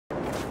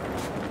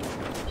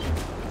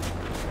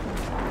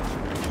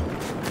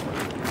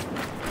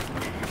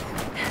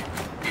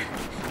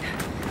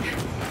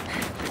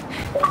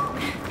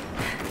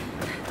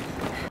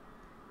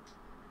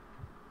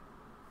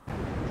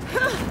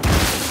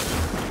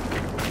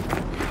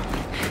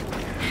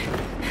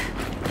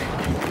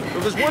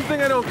there's one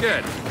thing I don't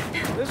get.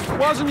 This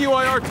wasn't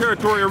UIR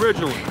territory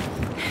originally.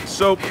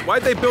 So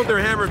why'd they build their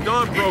Hammer of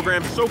Dawn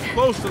program so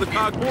close to the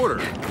COG border?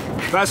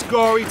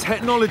 Vasgari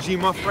technology,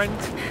 my friend.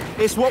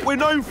 It's what we're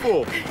known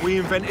for. We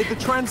invented the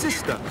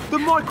transistor, the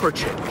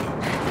microchip.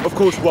 Of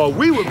course, while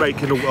we were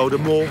making the world a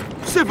more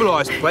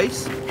civilized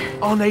place,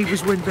 our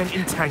neighbors were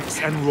inventing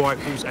tanks and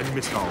rifles and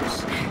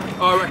missiles.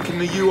 I reckon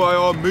the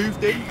UIR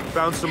moved in,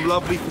 found some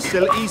lovely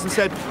facilities and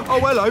said, oh,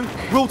 hello,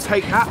 we'll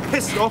take that,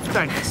 piss off,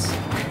 thanks.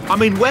 I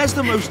mean, where's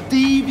the most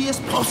devious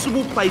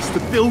possible place to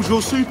build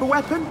your super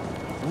weapon?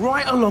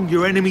 Right along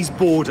your enemy's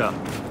border.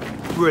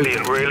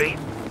 Brilliant, really.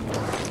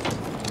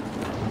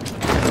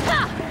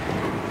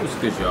 It's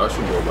good, y'all. I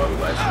should go about it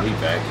last week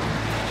back.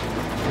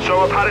 So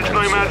are Paddock's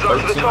nomads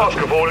up to the task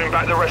of hauling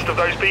back the rest of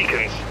those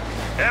beacons?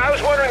 Yeah, I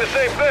was wondering the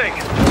same thing.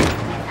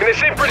 I mean, they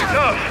seem pretty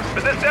tough,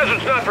 but this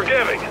desert's not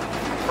forgiving.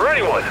 For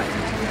anyone.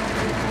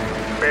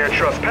 Baird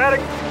trusts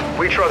Paddock,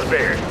 we trust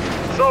Baird.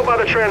 So by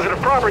the transitive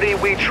property,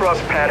 we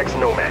trust Paddock's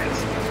nomads.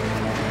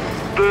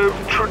 The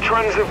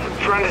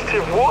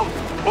transitive what?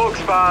 Books,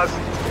 Foz.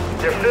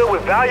 They're filled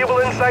with valuable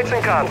insights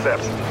and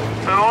concepts.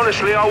 And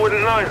honestly, I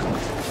wouldn't know.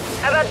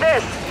 How about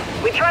this?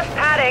 We trust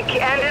Paddock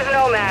and his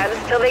nomads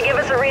till they give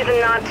us a reason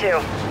not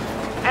to.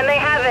 And they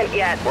haven't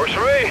yet. Works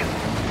for me.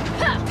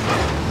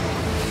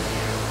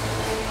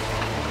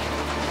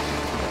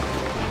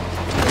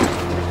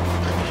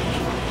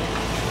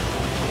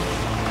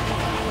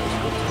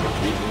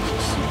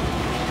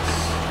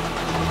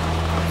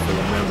 I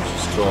remember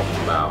she's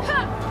talking about.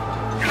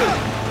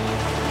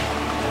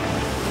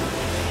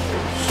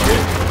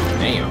 Shit,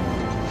 damn.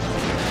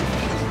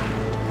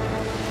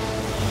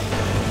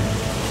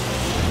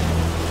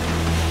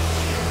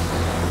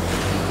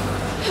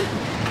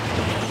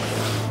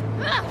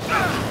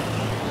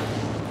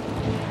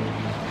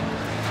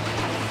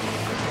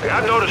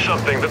 I noticed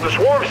something, that the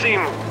swarm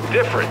seem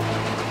different.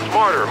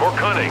 Smarter, more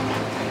cunning.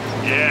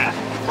 Yeah,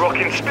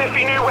 rocking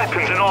spiffy new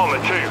weapons and armor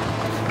too.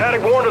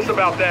 Paddock warned us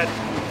about that.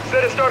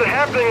 Said it started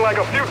happening like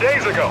a few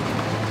days ago.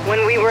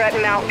 When we were at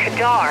Mount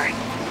Kadar.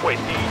 Wait,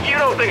 you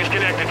don't think it's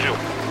connected to...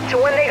 To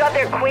when they got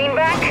their queen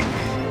back?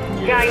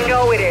 Yeah, I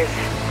know it is.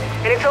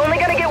 And it's only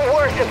gonna get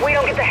worse if we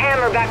don't get the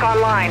hammer back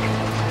online.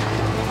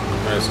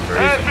 That's crazy.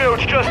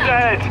 Anfield's just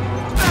ahead.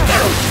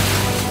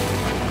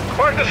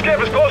 Mark the skip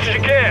as close as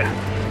you can.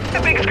 I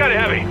think it's kind of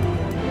heavy.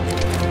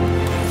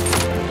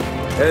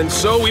 And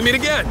so we meet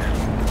again.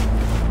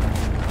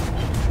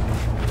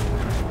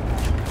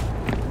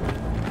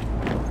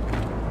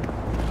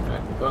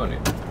 That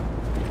component.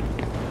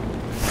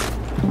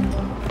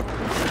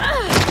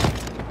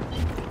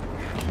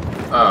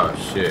 Oh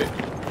shit.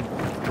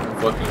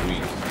 Fucking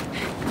weak.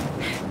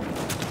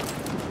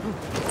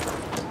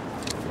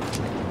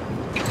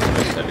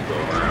 Just had to go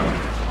around.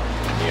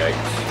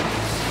 Yikes.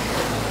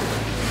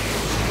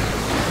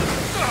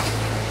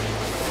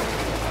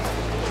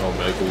 Oh,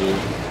 medical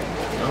loot.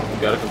 No, we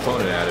got a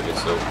component out of it,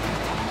 so.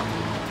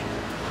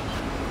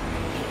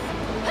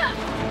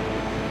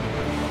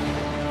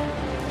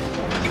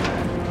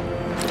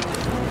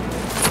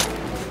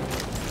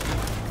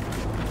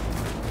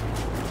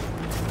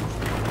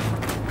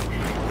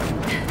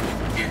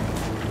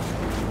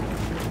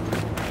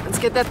 Let's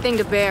get that thing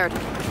to Baird.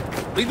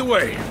 Lead the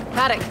way.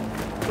 Paddock,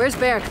 where's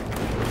Baird?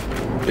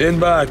 In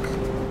back.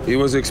 He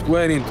was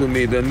explaining to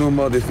me the new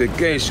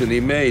modification he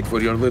made for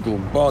your little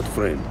bot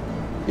friend.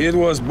 It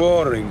was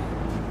boring,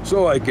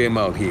 so I came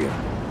out here.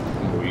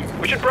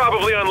 We should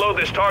probably unload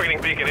this targeting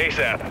beacon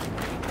ASAP.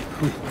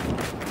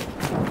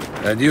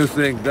 And you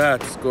think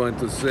that's going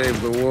to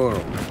save the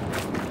world?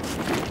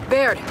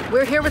 Baird,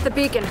 we're here with the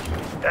beacon.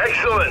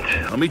 Excellent.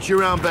 I'll meet you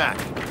around back.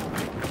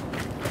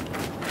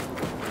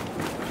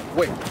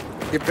 Wait,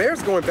 if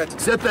Baird's going back to...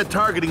 Set that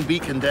targeting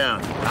beacon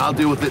down. I'll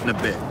deal with it in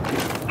a bit.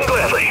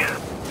 Gladly.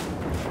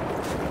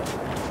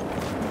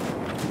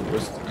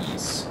 Where's the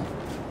east?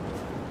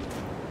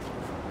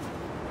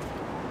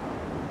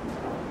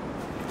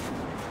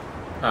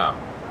 Oh.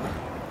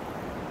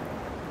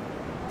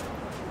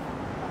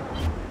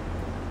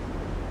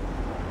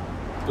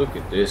 Look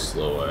at this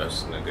slow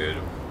ass nigga.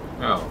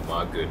 Oh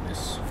my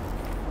goodness.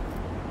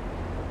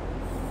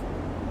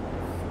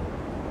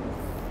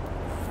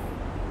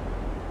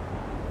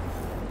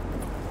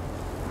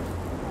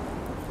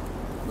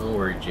 Don't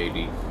worry,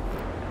 JD.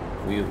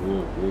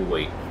 We'll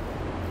wait.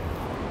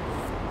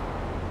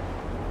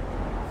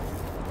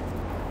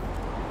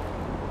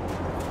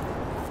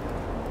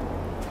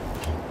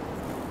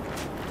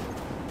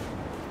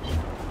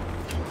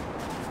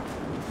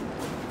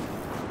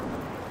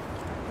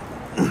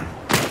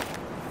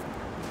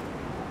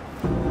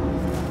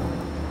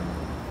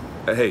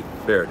 Hey,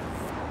 Baird.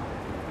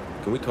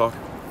 Can we talk?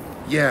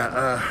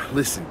 Yeah,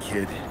 listen,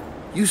 kid.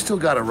 You still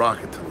got a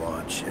rocket to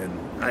launch, and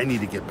I need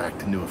to get back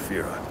to New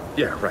Ephyra.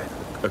 Yeah, right.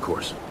 Of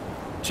course.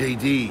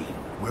 JD,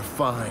 we're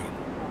fine.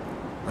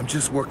 I'm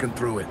just working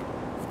through it.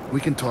 We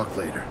can talk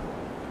later.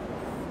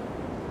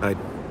 I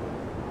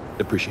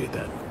appreciate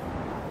that.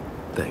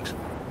 Thanks.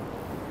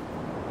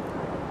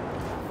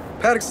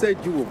 Paddock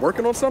said you were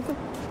working on something?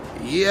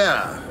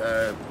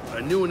 Yeah, A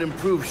new and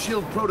improved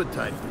shield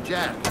prototype for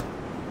Jack.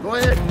 Go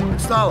ahead,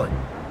 install it.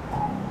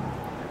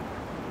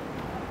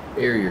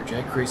 Barrier,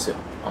 Jack creates it.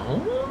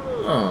 Oh.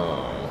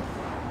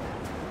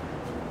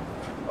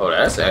 Oh,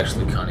 that's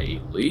actually kind of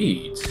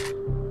elite.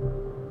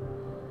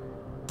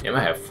 Damn,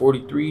 I have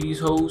 43 of these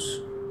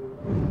hoes.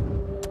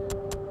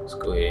 Let's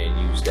go ahead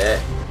and use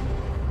that.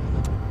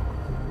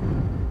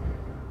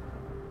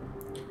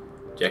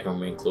 Jack and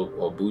main cloak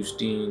while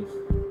boosting.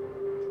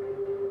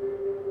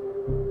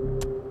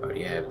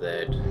 Already have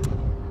that.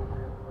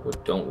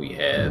 What don't we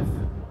have?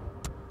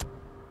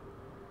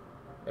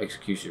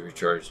 Execution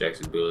recharge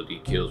Jack's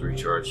ability, kills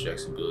recharge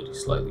Jack's ability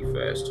slightly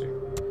faster.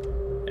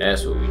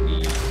 That's what we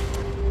need.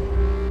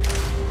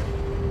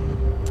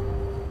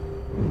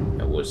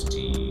 Now what's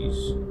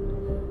these?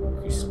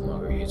 Increase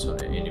longer hits on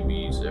the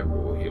enemies.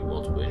 Everyone will hit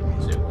multiple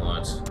enemies at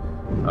once.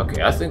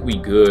 Okay, I think we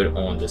good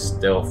on the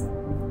stealth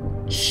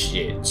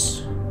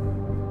shits.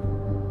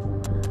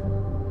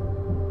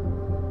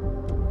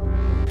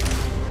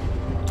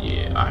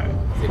 Yeah, I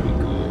think we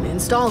good.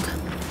 Installed.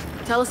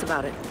 Tell us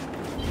about it.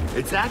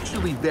 It's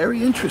actually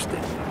very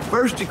interesting.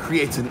 First, it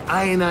creates an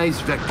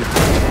ionized vector.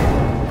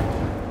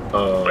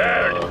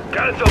 Baird,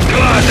 cancel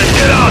class and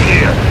get out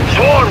here!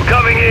 Swarm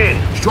coming in!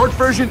 Short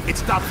version, it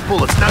stops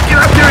bullets. Now get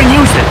out there and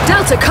use it!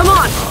 Delta, come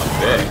on!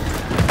 Okay.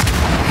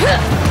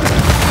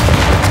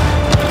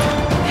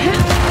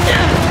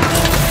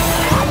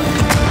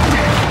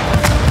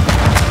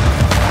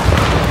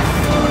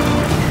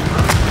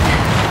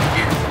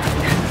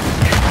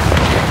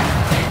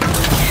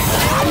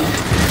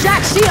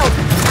 Jack, shield!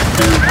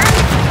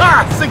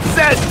 Ah,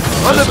 success!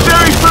 On the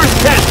very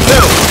first test,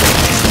 too!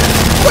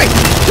 Wait,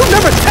 you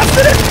never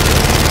tested it?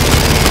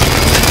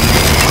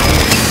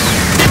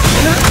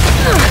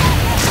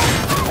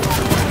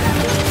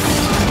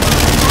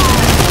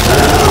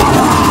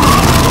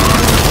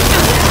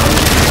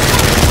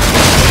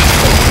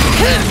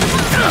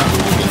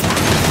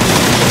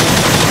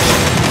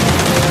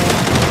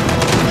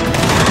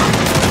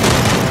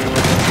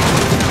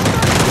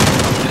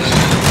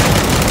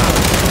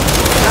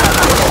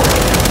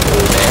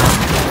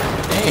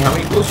 Dang, how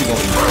many kills you gonna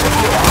be?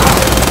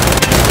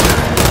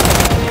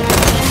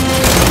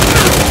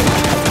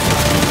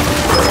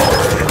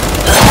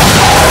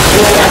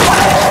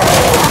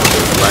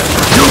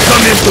 You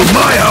come into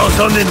my house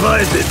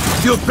uninvited!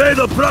 You pay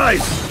the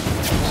price!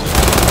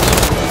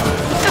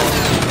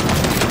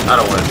 I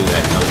don't want to do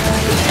that. No.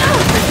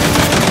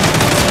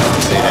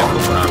 Say that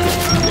before I'm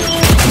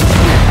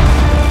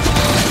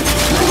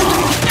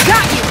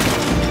Got you!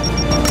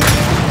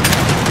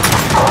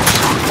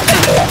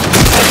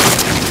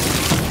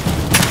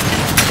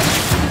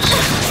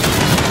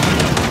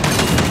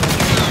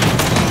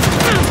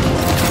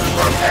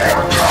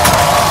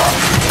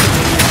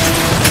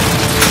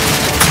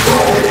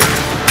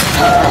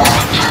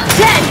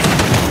 Dead!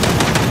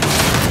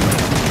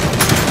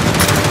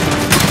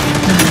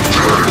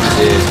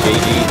 This is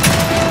JD.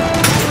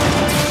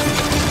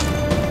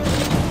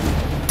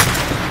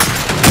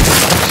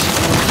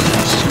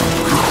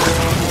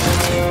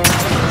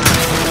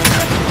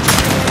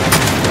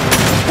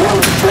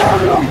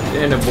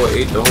 Damn, that boy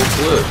ate the whole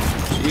clip.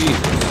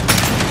 Jesus.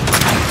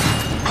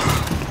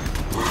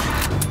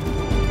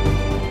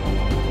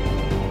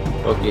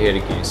 Fuck your head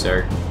again,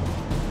 sir.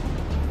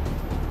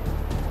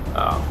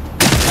 Oh.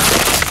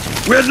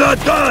 We're not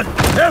done!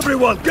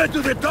 Everyone, get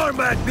to the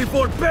tarmac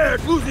before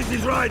Baird loses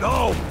his ride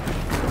home!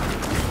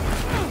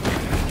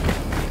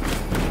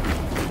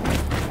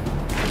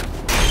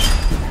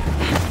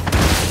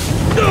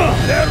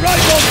 They're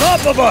right on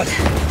top of us!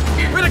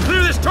 We're gonna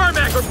clear this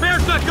tarmac or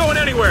Baird's not going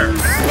anywhere!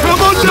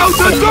 Come on,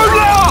 Delta, turn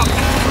left!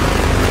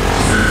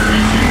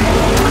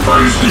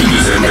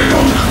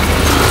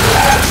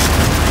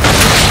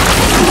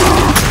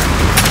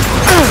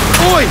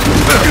 Oi!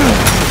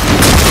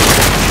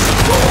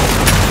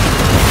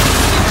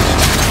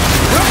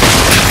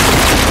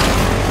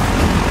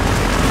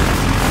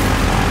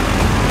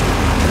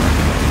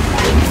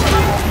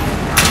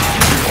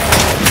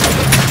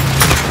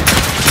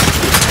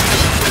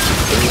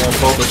 Everyone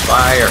focus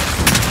fire.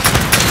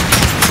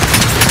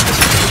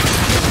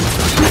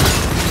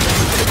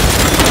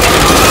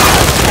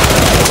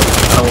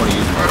 I don't want to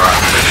use my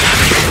rocket.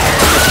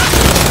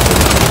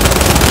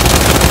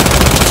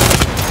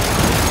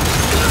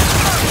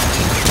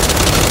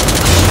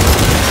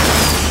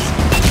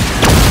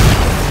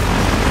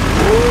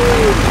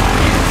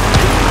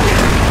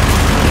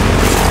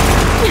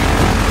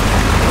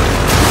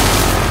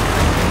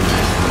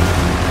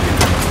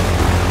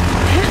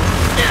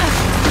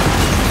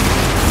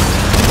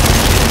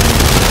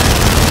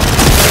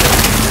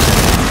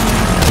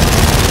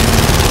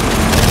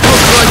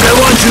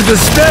 You to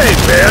stay,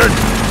 Baird!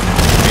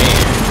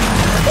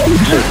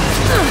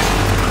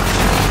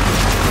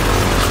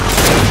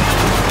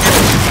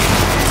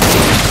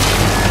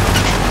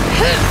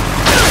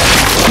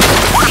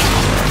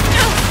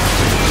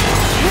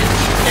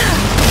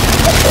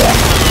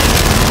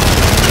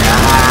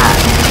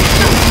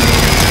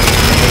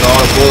 All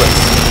the bullets.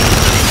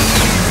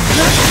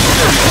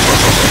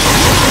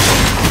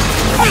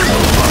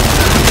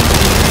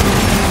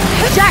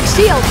 Jack,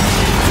 shield!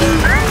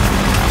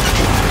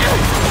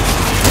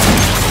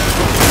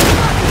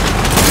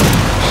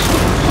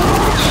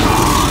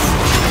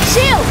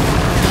 Shield!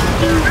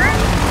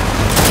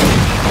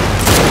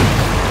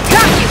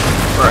 Got you!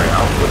 Right,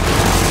 I'll put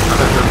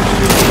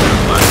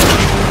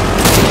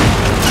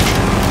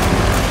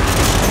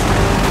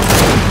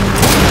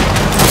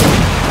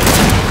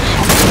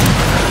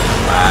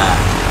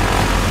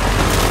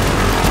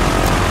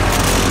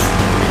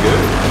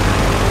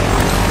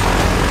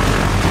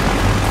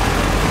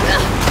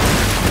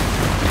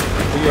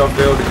y'all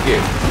failed to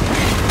get.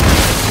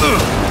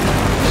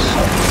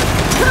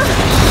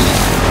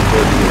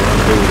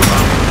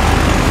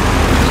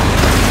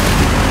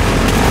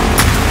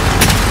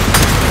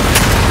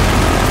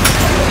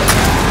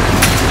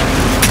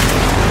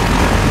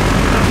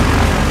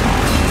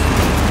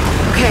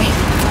 Okay,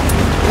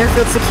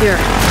 airfield secure.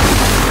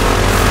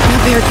 No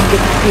bear can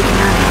get that beacon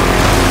out of here.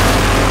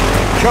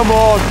 Come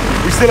on,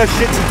 we still have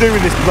shit to do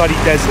in this bloody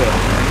desert.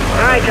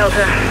 All right,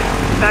 Delta.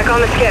 Back on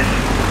the skiff.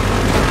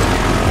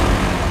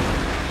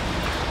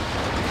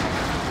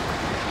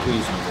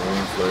 Please, no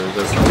more flares.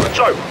 That's not like...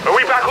 So, are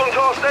we back on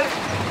task then?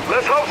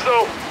 Let's hope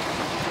so.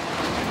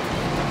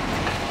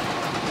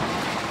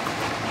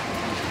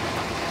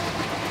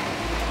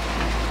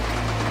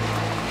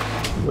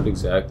 What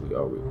exactly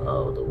are we?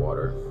 Oh, the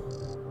water.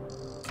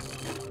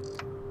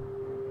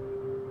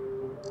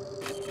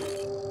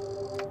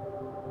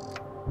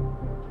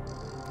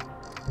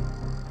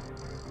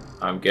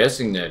 I'm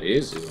guessing that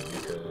is it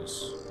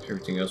because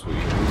everything else we've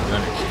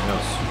done, everything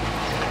else.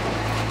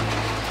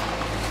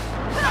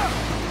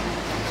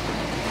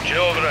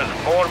 Children,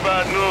 more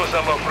bad news,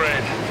 I'm afraid.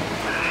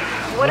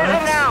 What is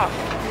it now?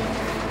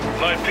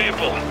 My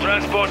people,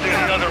 transporting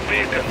the other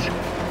beacons.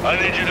 I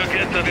need you to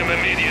get to them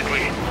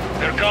immediately.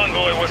 Their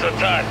convoy was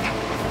attacked.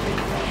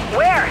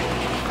 Where?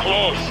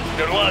 Close.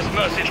 Their last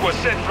message was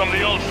sent from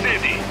the old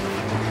city.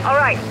 All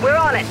right, we're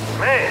on it.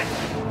 Man,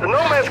 the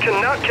Nomads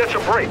cannot catch a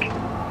break.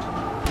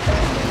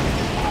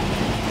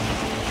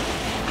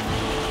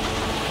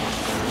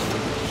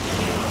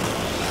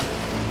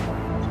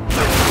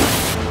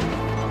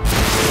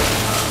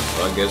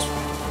 So I guess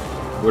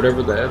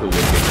whatever the other wicked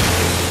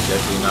is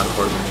definitely not a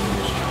part of the main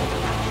mission.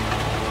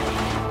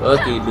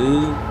 Fuck it,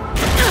 dude.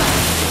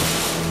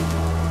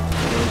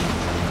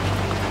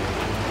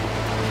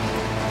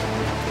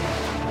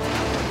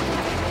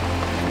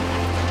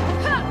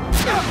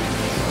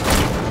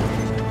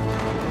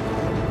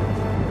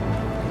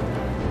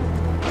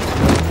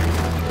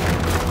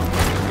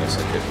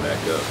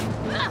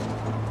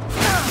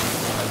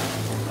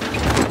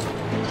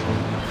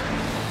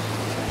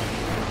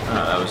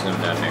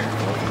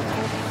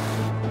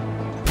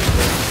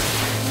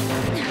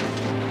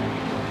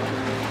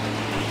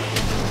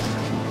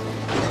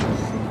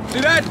 See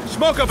that?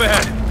 Smoke up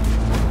ahead!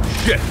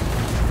 Shit.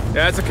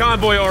 Yeah, it's a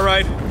convoy, all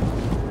right.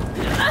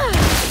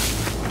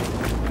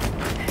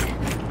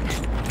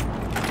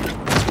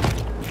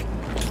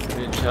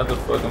 Bitch, how the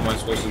fuck am I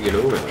supposed to get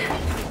over there?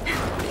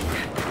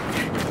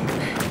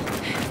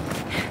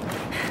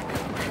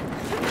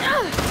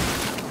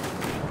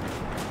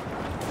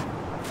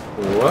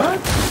 What?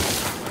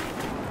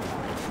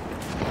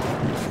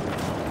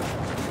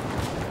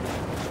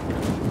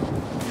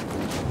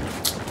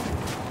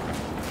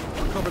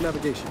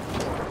 Navigation.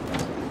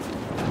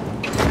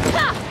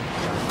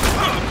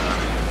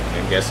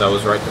 I guess I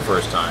was right the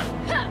first time.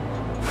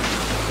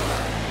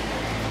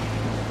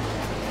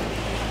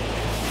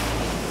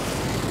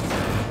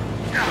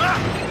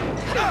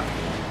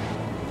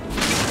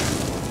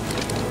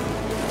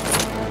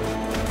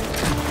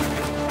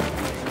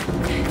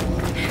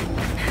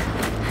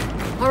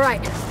 All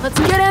right, let's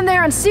get in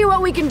there and see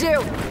what we can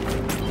do.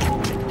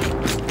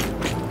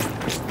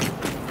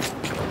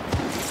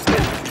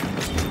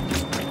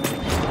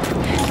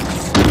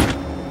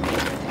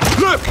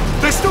 Look!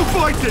 They're still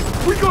fighting!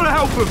 We gotta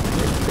help them!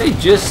 They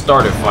just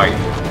started fighting.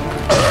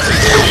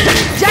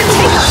 Jack,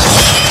 take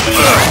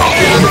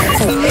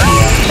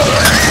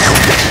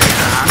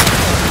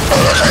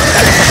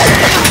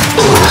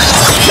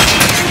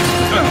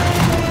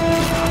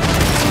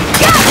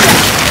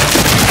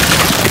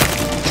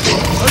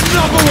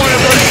Another one of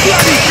those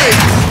bloody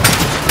things!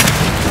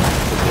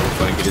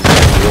 Gonna get his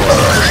ass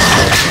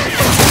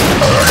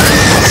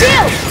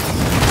shield!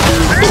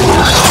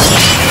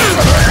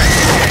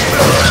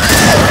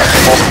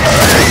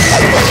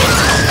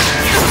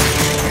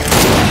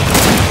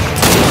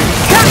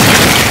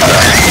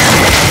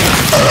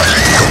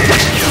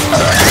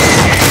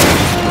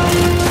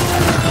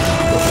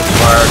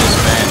 fire this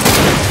man.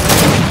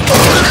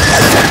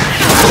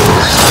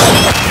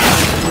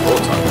 The whole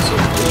time is so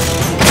good.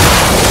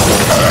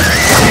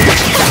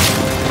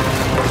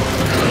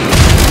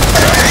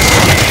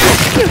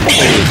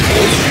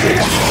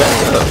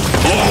 Back up.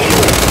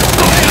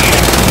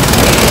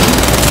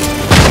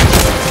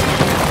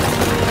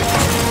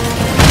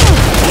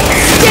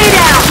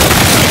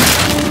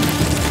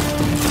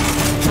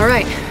 All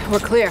right, we're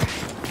clear.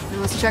 Now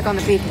let's check on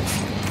the beacons.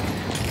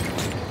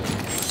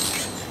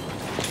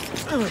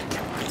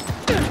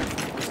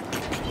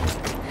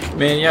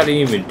 Man, y'all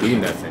didn't even do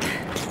nothing.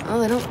 Oh,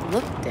 they don't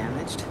look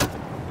damaged.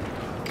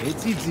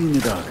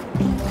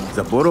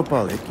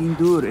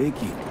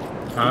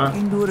 Huh?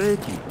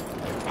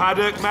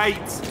 Paddock, mate.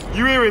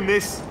 You hearing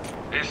this?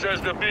 He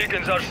says the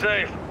beacons are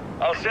safe.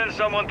 I'll send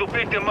someone to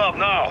pick them up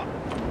now.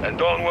 And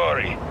don't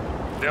worry,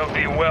 they'll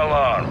be well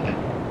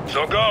armed.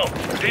 So go,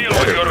 deal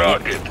with your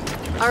rocket.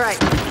 All right,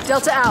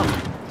 Delta out.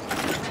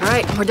 All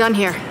right, we're done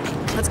here.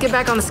 Let's get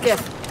back on the skiff.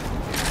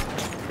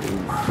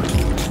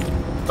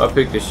 If I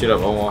pick this shit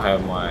up, I won't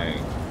have my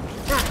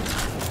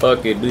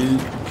bucket, dude.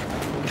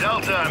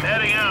 Delta, I'm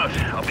heading out.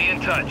 I'll be in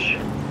touch.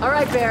 All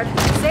right, Baird.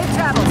 Safe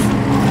travels.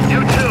 You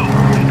too.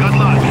 Good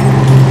luck.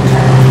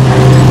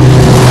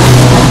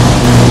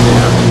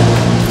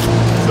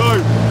 So,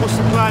 what's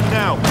the plan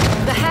now?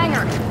 The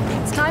hangar.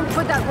 It's time to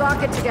put that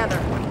rocket together.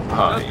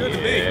 Oh, Sounds good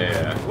to me.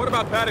 yeah. What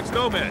about Paddock's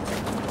Nomads?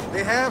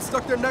 They have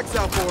stuck their necks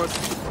out for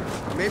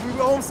us. Maybe we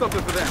owe them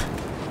something for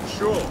that.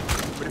 Sure.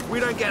 But if we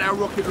don't get our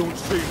rocket launched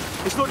soon,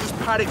 it's not just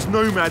Paddock's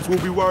Nomads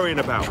we'll be worrying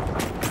about.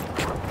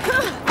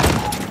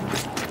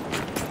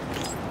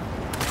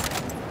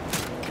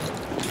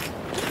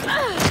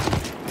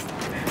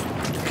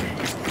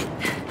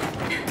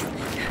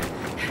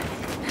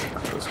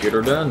 Let's get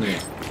her done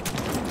then.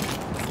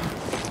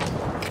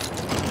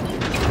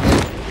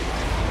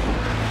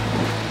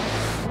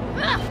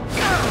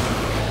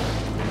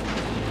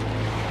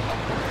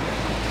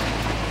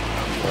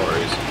 Or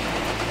is it?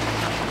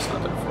 It's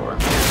not that far.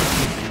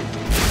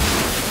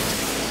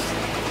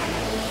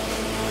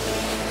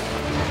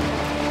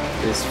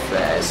 This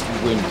vast,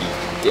 windy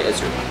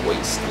desert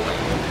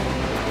wasteland.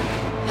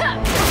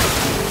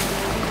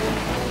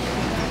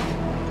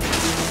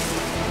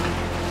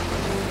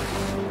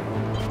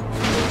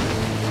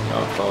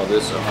 I'll call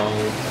this a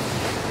home.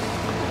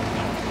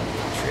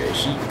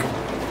 Trashy.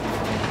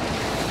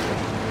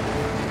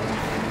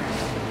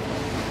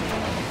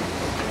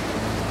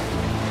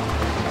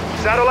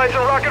 Satellites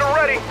and rocket are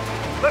ready.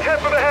 Let's head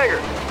for the hangar.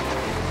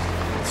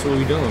 That's what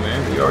we doing,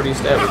 man. We already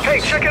established Hey,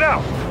 this. check it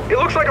out. It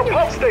looks like a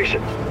pump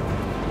station.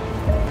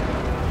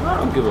 I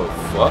don't give a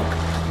fuck.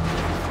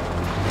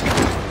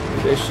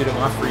 Do that shit in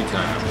my free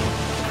time.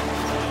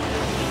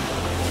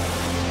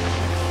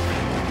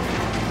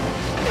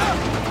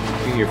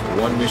 We're here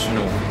for one mission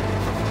only.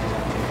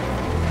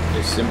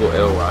 This symbol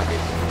L rocket.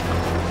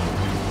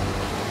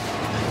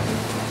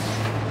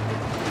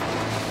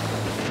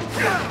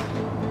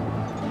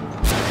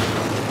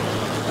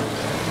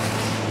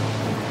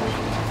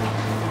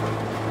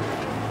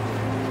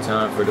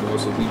 Time for the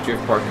most elite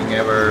drift parking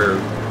ever.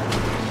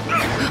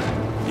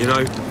 You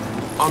know,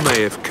 I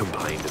may have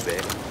complained a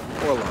bit.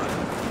 Or a lot.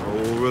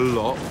 Or a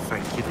lot,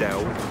 thank you,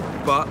 Del.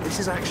 But this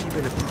has actually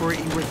been a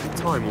pretty wicked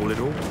time all in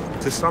all.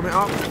 To sum it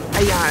up,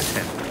 8 out of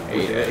 10.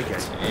 We'll do it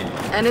again.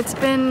 And it's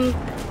been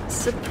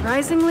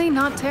surprisingly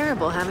not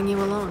terrible having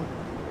you alone.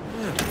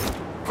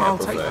 I'll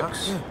take that.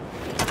 Facts.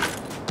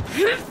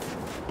 Yeah.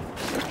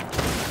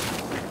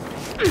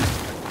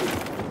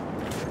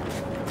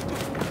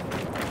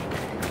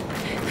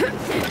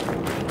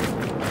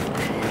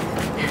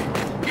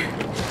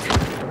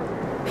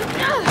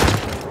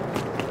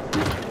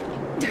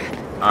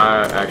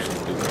 I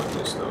actually do want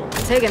this though.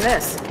 Taking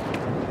this.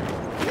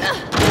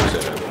 Where's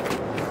that other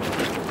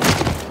one?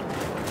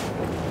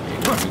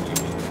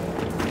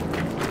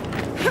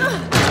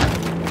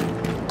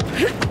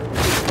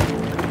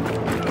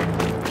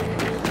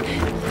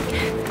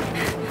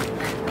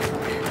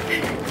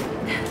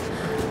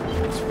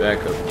 Let's back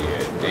up here.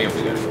 Damn,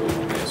 we gotta go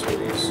open this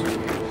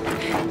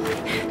place.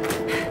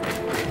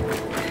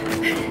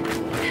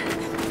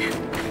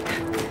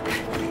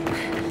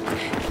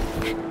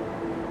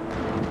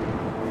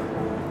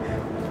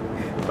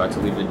 About to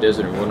leave the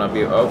desert and will not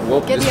be. Oh, well,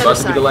 Get this the is about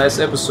other to be the side. last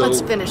episode.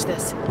 Let's finish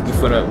this. We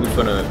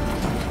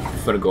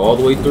finna go all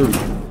the way through.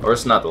 Or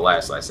it's not the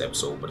last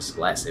episode, but it's the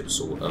last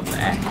episode of the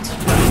act.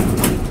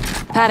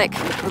 Paddock,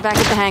 we're back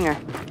at the hangar.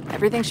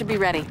 Everything should be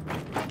ready.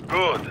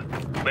 Good.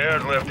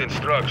 Baird left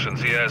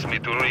instructions he asked me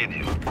to read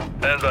you.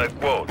 And I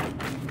quote,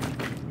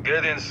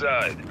 "Get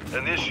inside,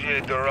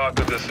 initiate the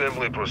rocket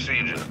assembly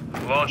procedure,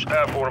 launch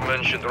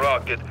aforementioned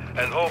rocket,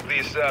 and hope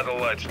these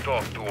satellites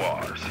talk to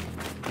ours."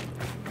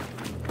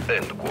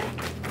 End quote.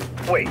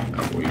 Wait,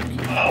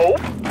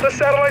 hope the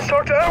satellites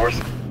talk to ours?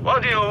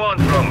 What do you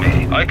want from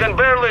me? I can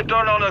barely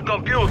turn on a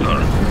computer.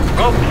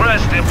 Go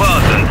press the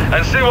button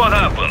and see what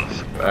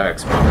happens.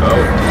 Facts, Bucko.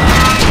 You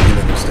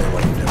understand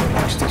why you never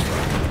launched this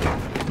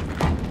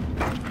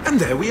rocket. And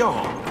there we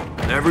are.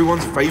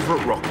 Everyone's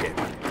favorite rocket.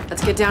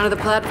 Let's get down to the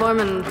platform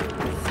and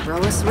throw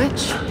a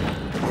switch.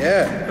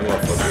 Yeah. That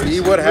motherfucker See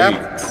is what elite.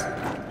 happens.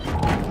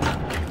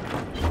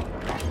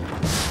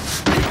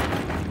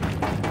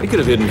 They could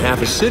have hidden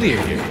half a city in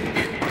here.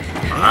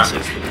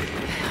 Honestly.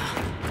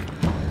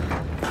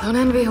 Don't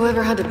envy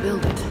whoever had to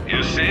build it.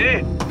 You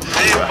see?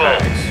 Facts. Simple.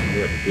 We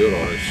have to build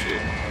all this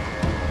shit.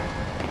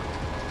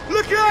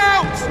 Look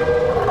out!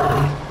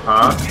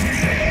 Huh?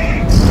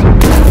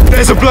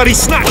 There's a bloody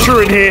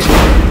snatcher in here!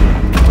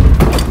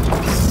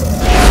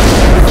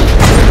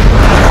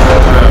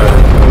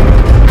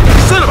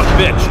 Son of a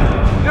bitch!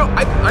 You know,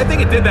 I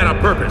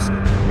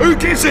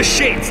gives a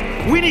shit?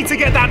 We need to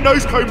get that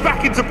nose cone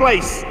back into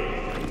place.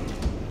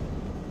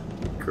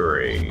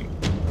 Great.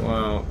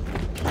 Well,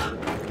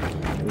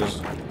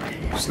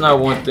 it's not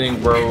one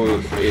thing,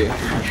 bro.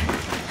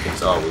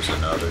 It's always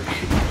another.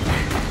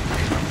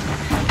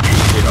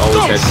 It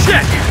always has.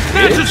 Shit!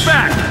 Snatch his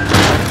back!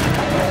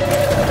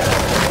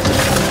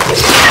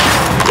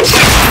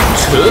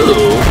 2?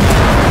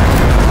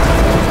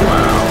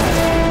 Wow.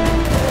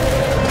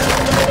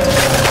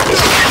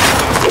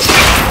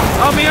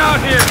 Help me out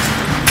here!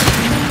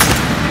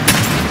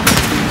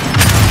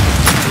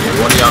 Yeah,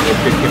 one of y'all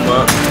gonna pick him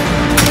up.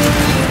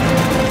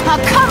 Oh,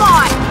 come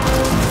on!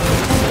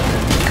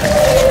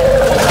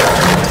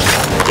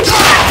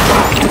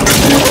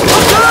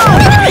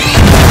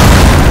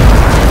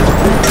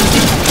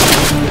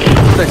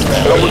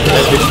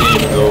 That bitch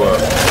didn't go up.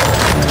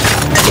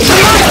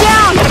 Lock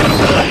down!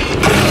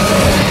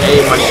 Hey,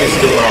 my shit's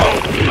still off.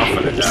 I'm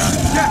gonna die.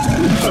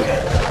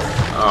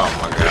 Oh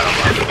my god, I'm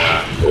about to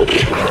die.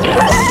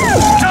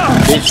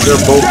 Bitch,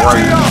 they're both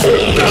right.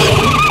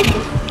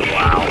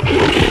 Wow.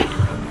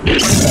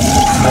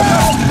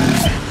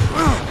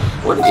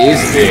 What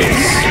is this?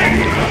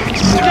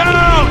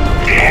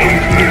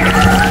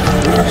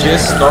 We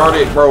just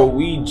started, bro.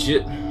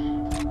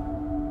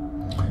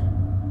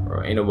 Bro,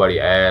 ain't nobody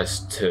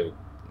asked to.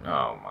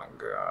 Oh my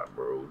god,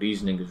 bro.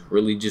 These niggas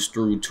really just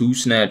threw 2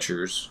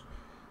 snatchers.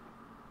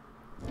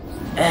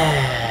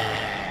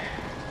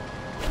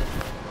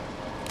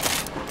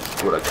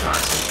 What a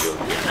constant joke.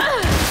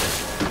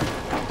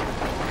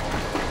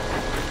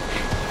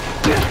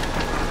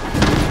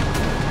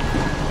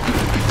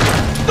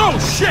 Oh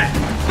shit!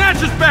 Snatch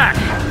his back!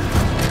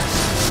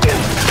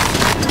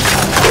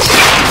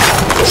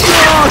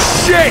 Oh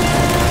shit!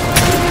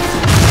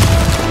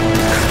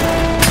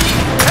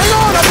 Hang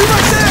on, I'll be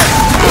right there!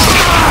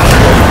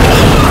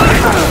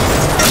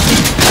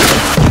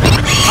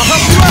 I'll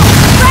help you out!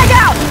 Drag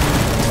out!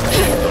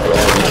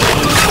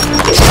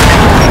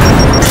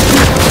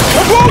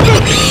 I'm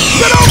wounded!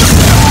 Get over!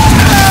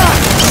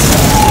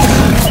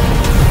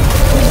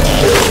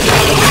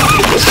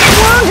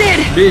 Wounded!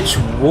 Bitch,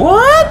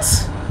 what?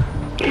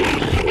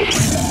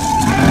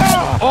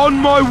 On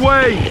my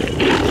way!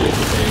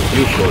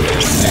 You go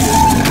there, nigga.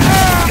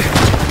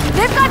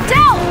 They've got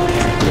Del!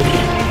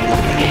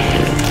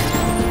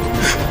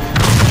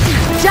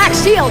 Jack,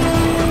 shield!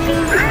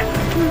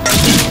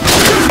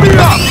 Lift me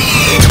up!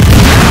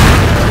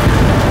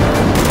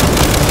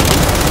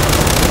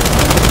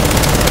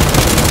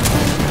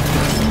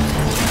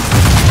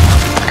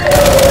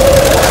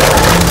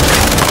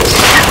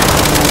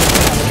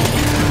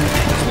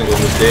 This nigga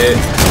was dead.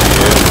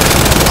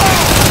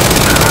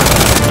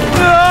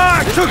 Ah,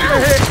 I took the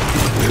hit!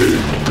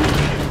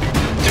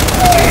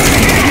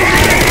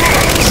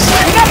 We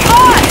got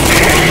boss!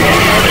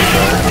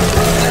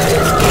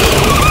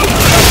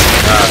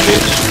 Nah,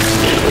 bitch.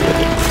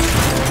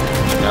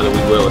 Now that we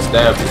well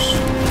established.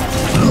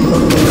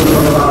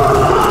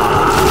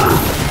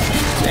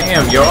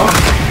 Damn, y'all.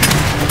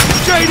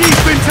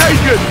 JD's been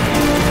taken!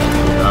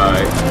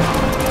 Alright.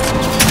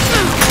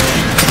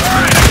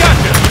 Alright, I got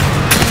you!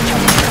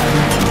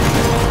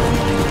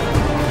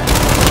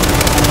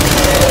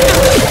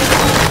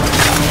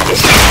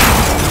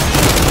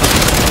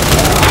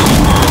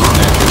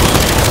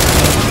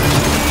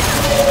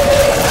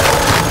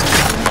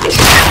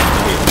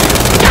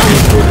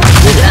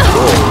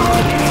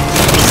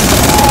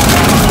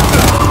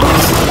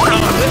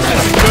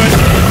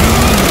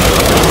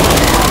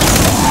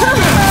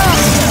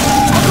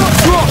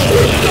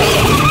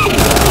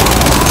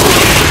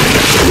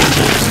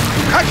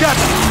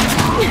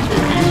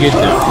 Get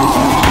them.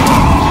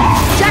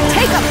 Jack,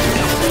 take him!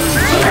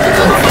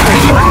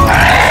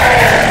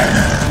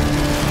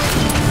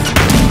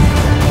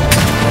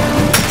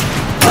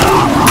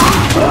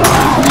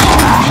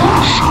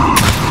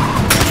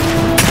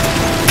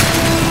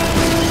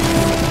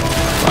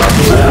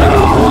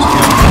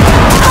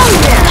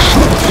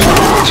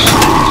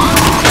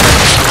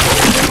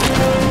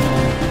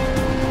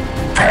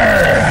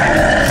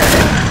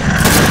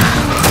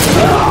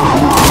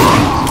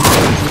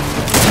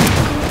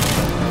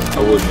 I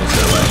wouldn't miss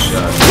that last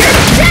shot.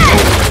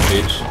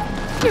 Bitch.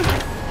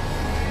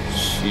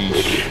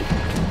 Sheesh.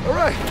 All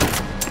right,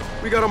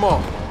 we got them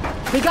all.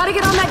 We gotta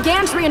get on that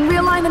gantry and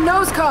realign the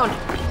nose cone.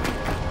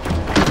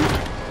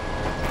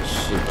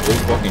 Shit, the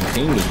whole fucking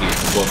team was getting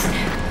fucking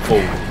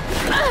folded.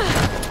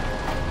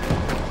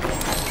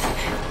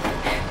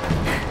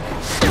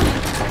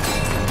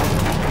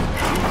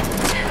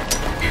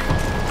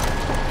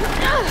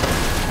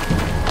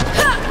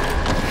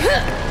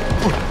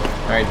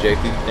 Alright, Jake,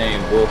 do your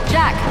thing, boy.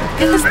 Jack,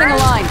 get this thing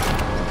aligned.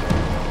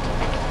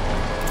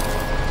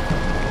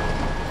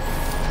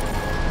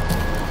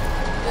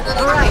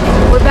 Alright,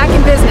 we're back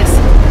in business.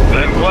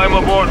 Then climb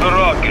aboard the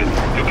rocket.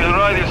 You can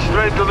ride it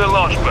straight to the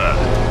launch pad.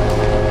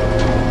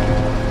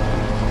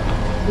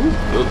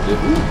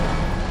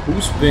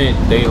 Who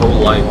spent their whole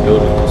life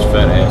building this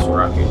fat ass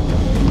rocket?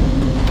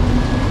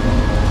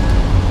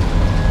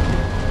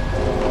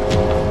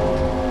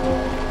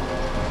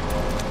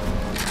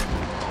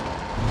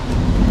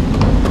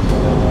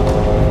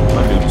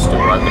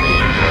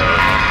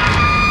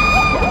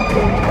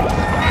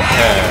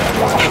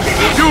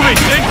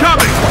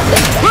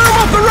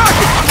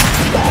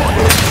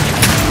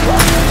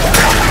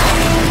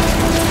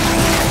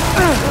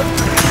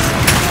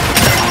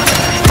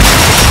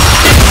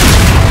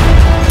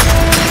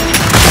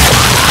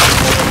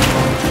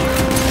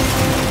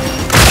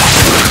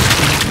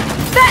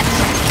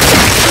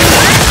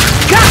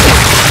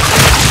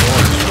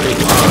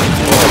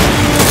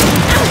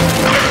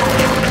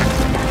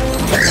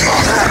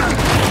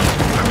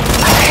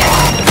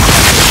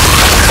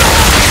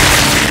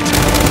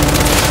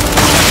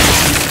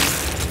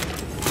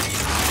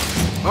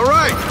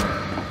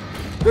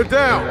 They're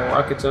down.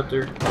 Rockets up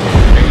there.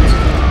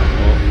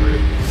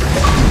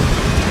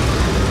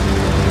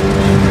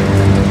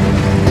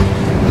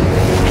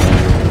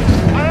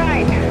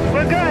 Alright,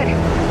 we're good.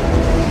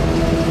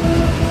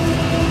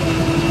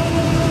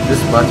 This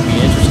is about to be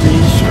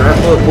interesting. Strap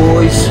up,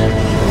 boys.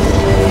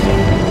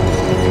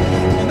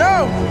 You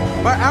know,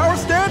 by our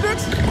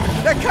standards,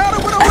 that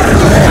counter went over.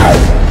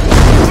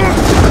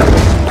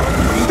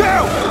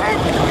 Down!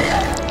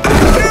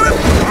 Get it!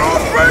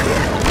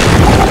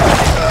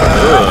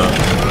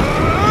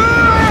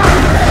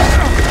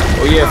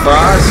 Oh yeah,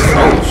 fries.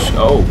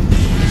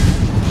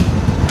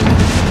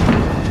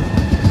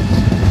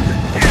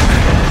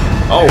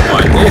 Oh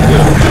my nigga.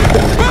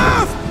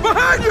 Boss!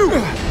 Behind you!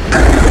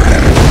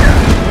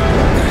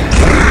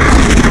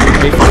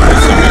 They fucking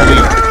something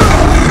weak.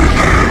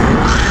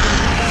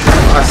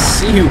 I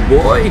see you,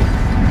 boy.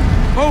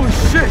 Holy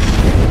shit!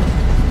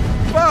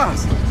 Boss!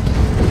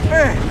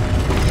 Man!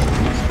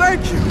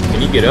 Thank you! Can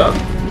you get up?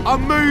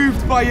 I'm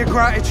moved by your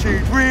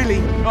gratitude,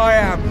 really, I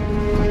am.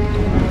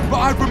 But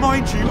I'd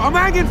remind you, I'm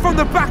hanging from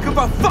the back of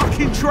a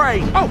fucking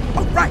train. Oh,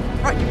 right.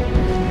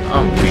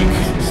 I'm weak.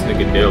 This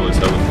nigga Dale is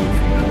hella goofy.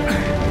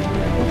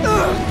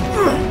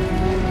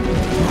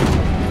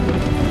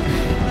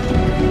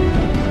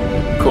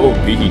 Cold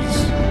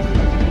beats.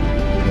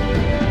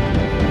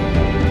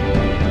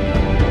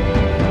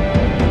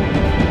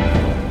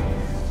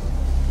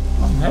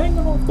 I'm hanging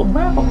off the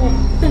back of a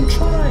fucking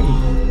train.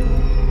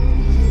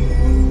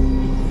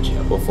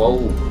 Chapel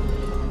 4.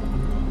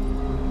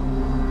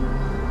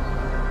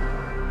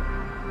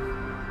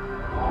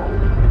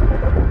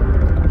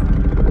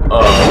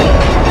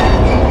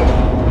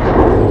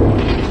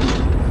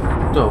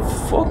 The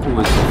fuck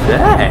was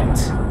that?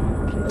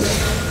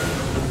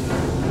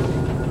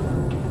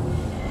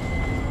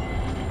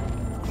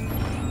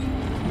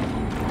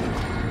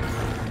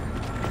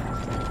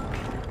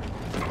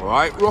 All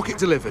right, rocket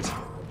delivered.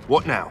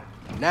 What now?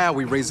 Now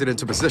we raise it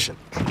into position.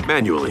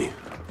 Manually,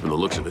 from the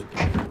looks of it.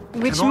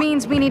 Which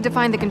means we need to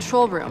find the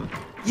control room.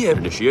 Yeah,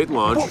 Initiate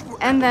launch.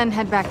 And then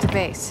head back to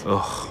base.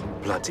 ugh,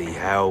 bloody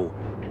hell.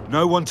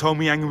 No one told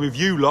me hanging with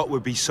you lot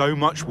would be so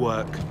much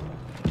work.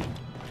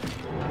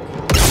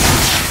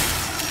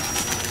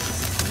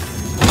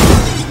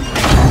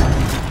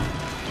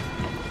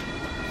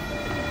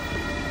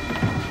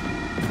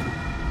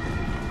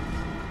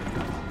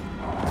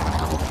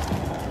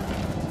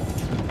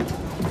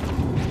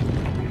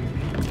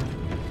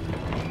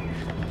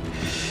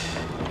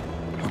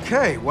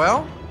 Okay,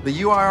 well,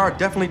 the UIR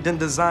definitely didn't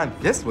design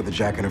this with a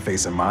jack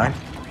interface in mind.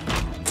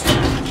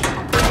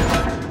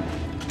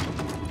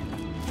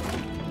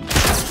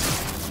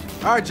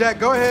 All right, Jack,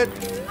 go ahead.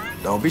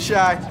 Don't be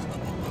shy.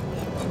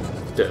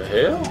 The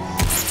hell?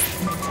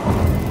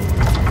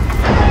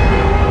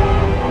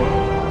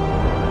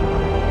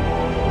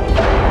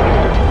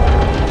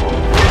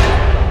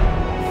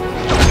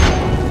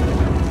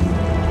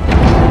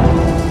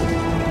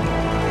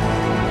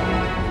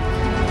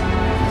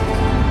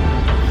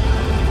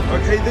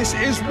 Okay, this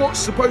is what's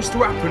supposed to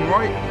happen,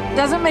 right?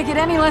 Doesn't make it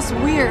any less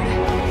weird.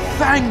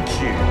 Thank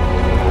you.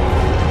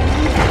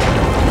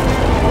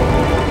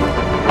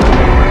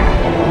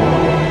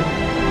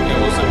 It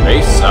was a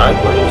base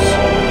sideways.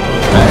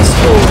 That's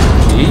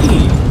OG.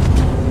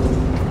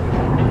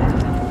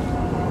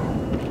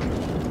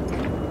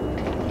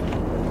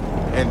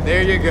 And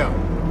there you go.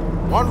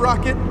 One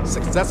rocket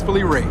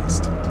successfully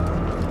raised.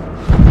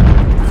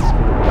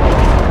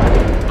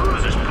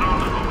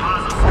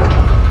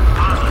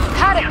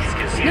 Paddock,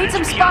 need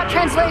some spot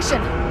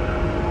translation.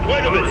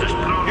 Wait a minute.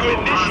 You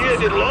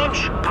initiated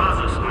launch?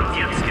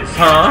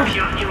 Huh?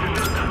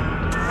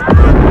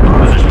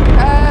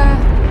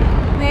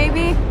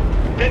 Maybe?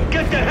 Then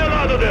get the hell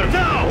out of there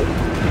now!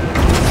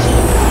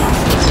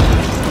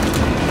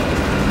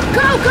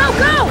 Go!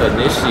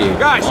 Initiate.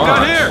 Guys, launch.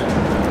 down here!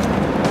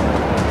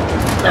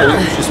 No, we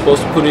were just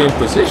supposed to put it in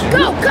position.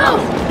 Go!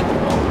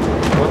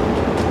 What?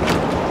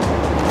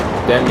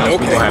 That means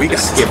we're gonna have to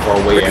skip our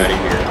way out of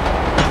here.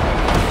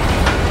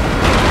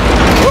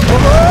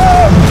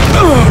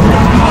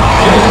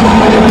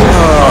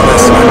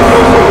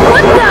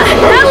 What the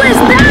hell is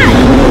that?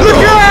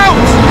 Look out!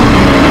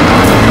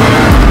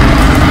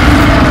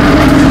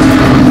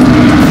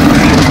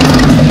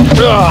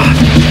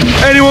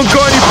 Anyone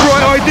got any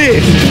bright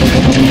ideas?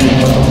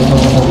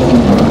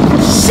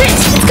 Shit!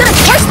 It's gonna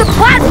touch the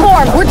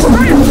platform! We're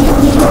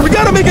trapped! We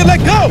gotta make it let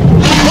go!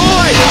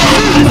 Boy,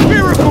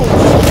 spherical!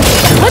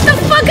 What the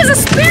fuck is a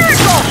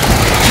spherical?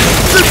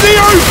 The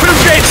open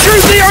bits!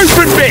 Shoot the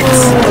open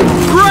bits!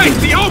 Great!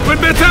 The open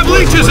bits have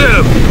leeches in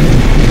them!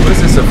 What is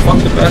this, a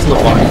fucking best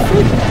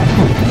Leviathan?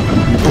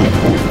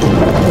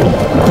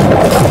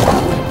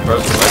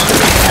 First, let's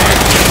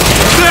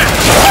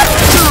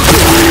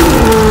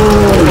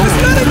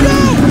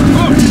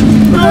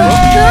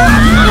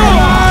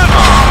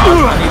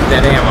I need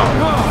that ammo.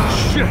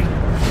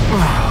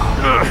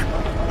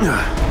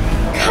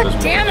 God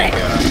damn it!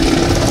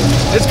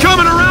 It's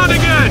coming around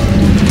again!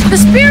 The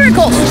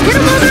sphericals! Get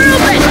them while they're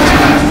open!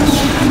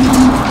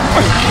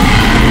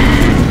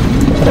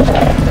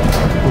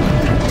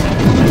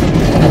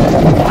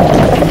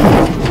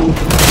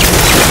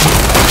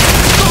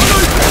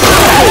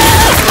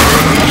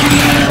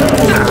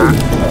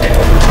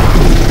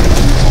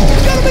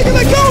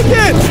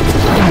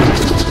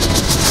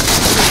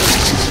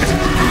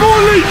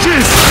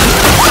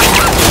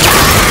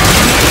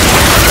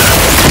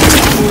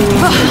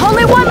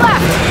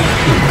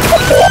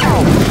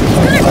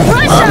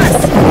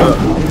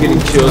 getting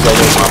chills all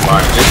over my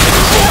body. This shit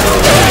is so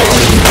dope.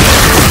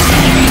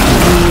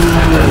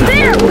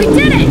 There! We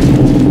did it!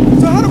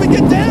 So how do we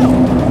get down?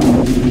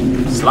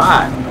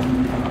 Slide.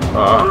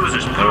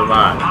 Never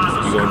mind.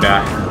 You gonna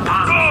die.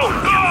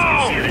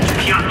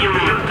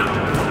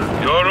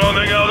 You're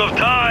running out of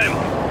time.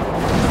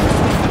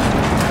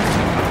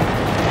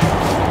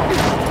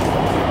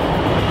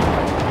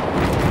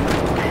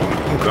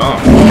 I'm gone.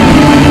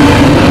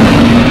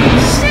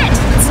 Shit!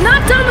 It's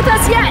not done with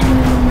us yet!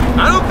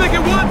 I don't think it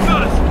wants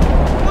us. It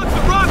wants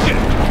the rocket.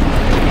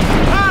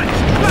 Patch,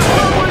 let's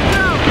go right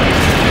now.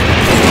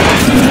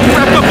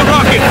 Wrap up the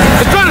rocket.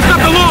 It's trying to stop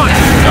the launch.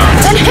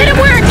 Then hit it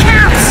where it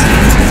counts!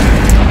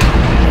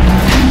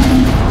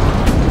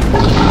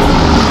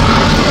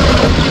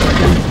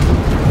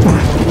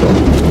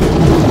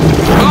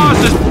 Oh,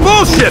 this is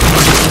bullshit.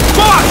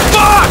 Fuck!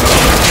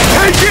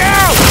 Take it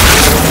out!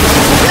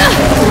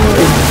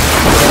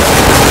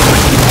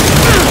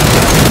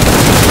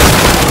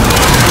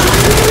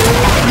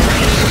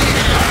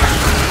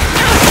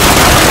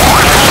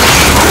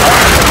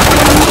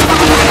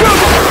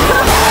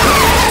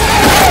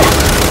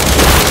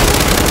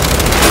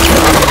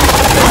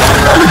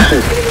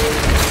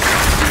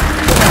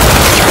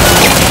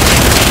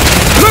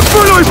 Look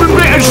for an open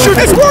bit and shoot!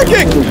 It's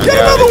working! Get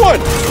another one!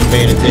 I'm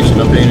paying attention.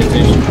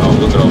 Oh,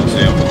 look at all the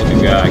Sam. Look at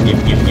the guy. Give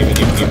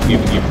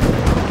me.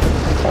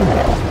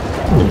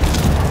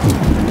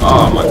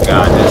 Oh my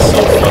god, that's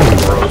so fucking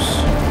gross.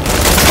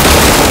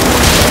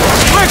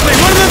 Quickly,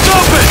 one of them's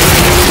open!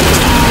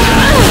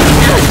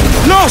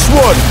 Last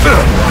one!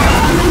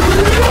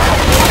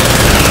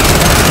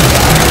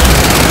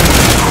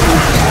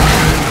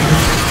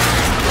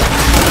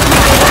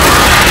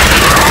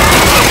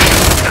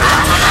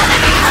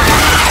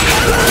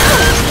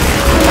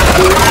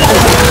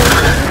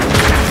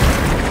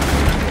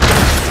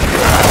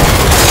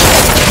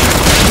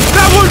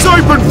 That one's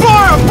open!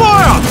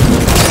 Fire!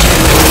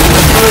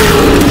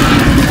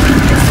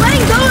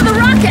 Letting go of the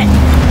rocket!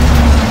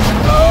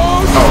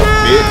 Oh,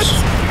 bitch.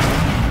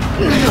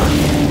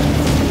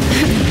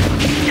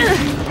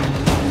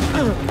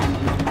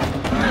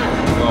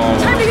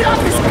 Time to get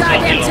off this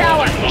goddamn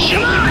tower!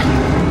 Come on!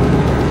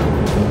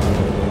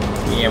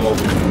 Yeah, I'm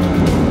open.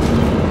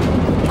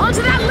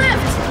 Onto that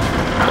lift!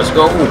 Let's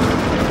go.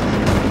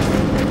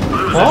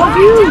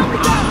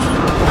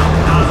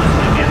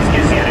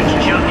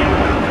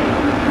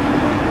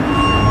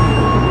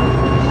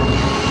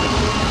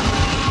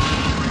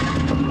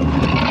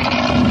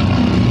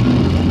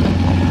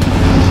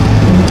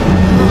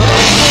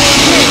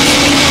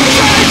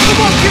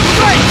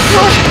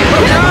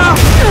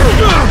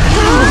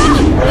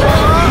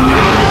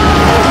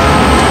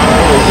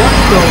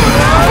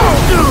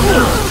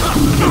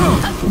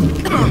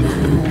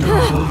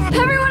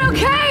 Everyone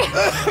okay?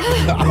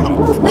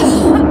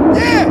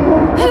 Yeah!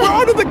 We're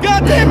under the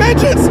goddamn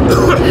engines!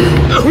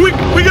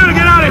 We gotta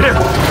get out of here!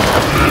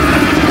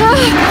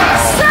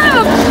 Son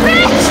of a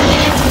bitch!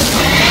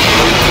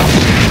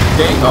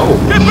 Dang, oh.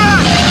 Get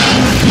back!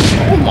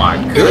 Oh my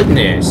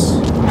goodness.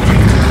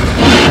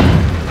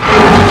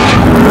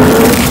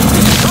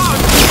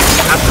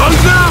 Have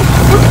guns now!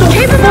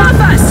 Keep him off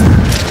us!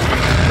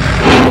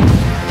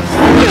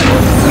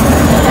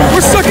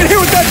 We're stuck in here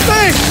with that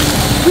thing!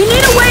 We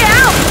need a way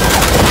out!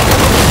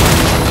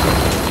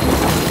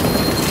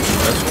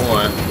 That's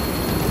one.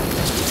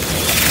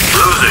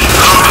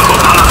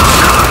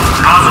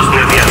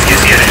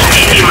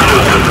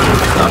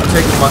 I'm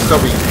taking my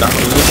cover, you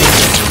Dr. Lucas.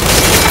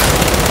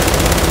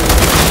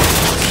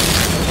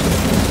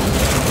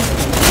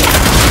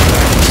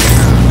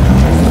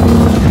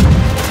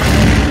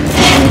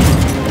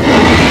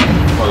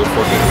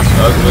 Motherfucker is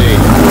ugly.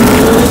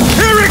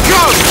 Here it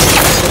comes!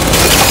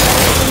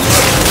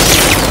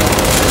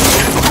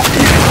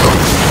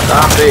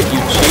 Stop it, you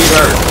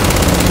cheater!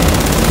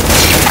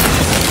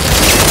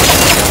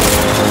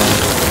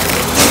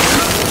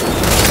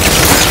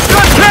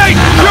 That's Kate!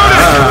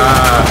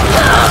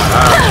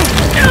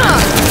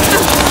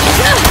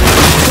 Shoot it!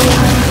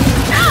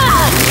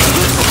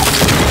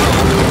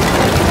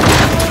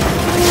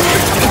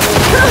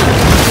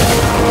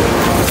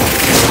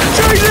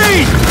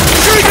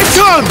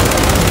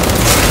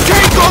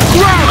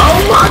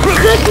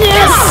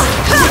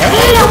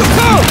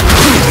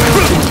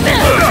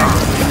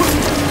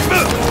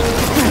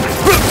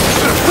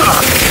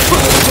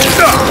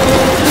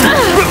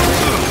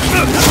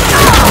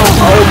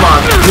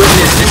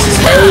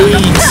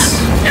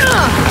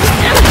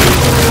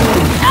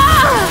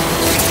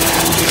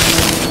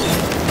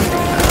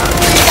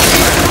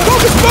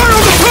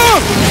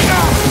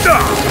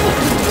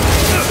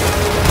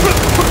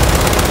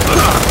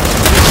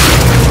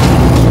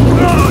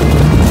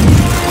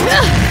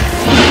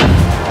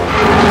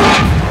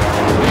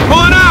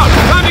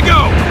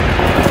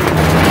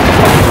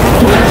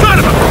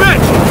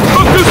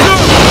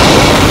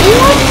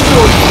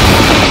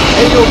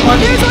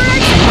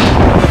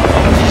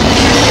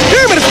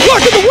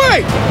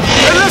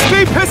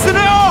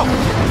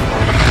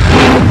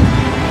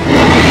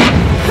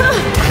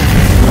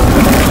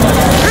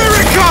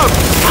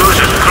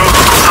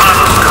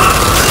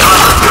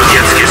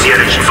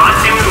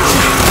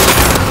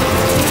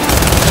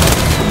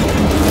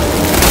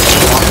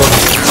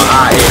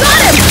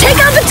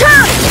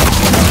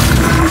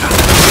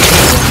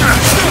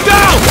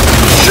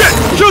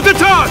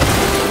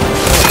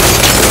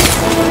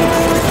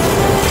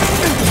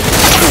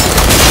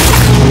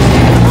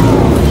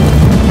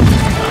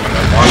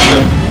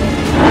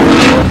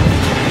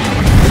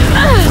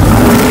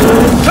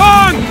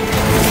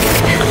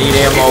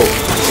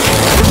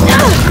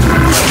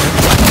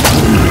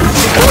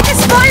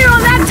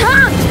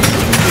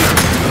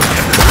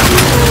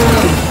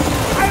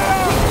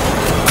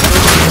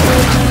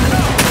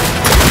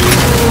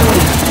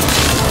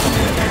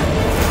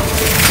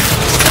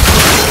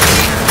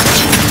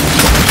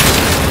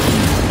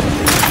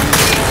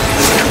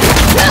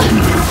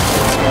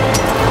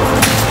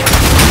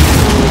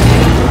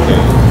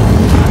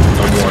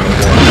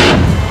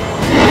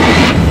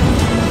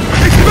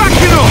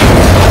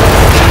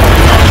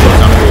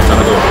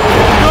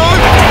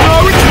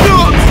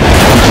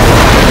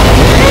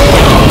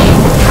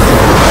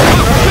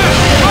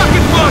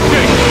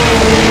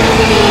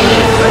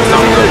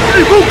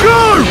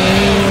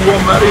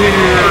 out of here.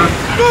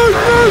 Move,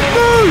 move,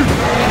 move!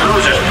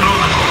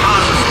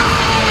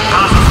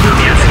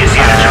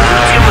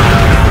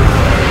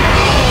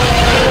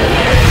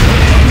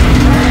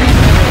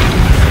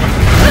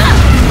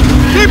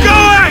 Keep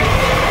going!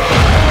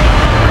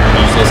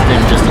 Use this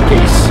thing just in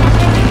case.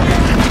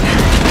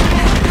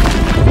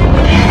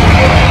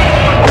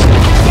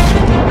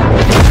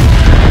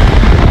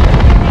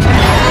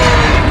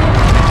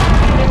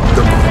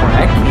 The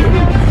crack here?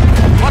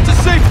 What's a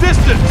safe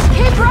distance?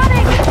 Keep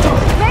running!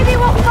 Maybe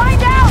we'll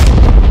find out!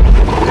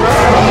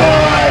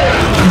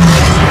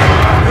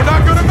 You're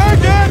not gonna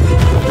make it!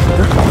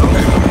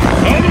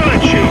 All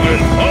right, children,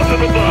 onto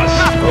the bus.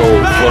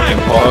 Oh,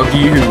 fucking hog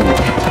you.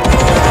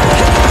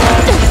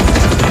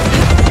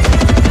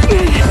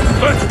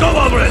 Let's go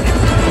already.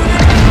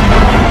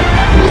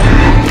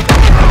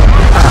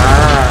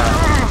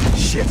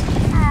 Shit.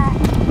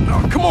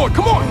 Oh, come on,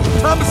 come on!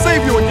 Time to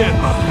save you again!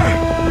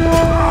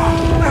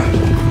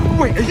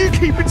 Wait, are you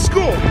keeping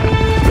score?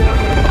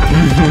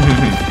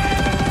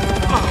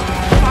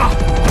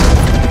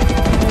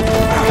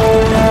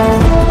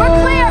 We're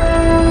clear!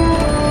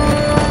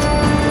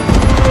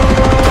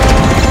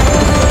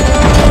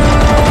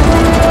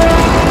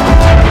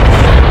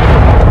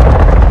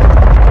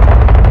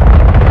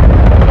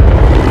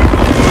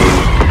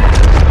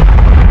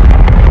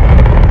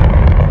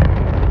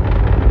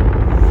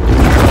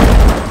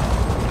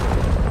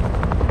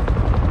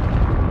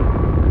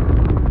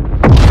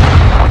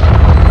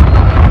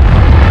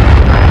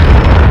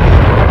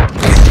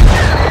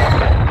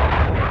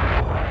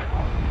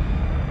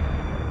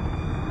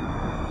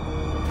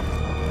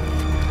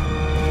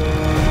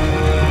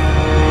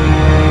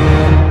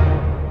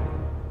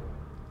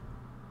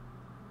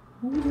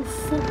 Who the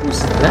fuck was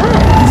that?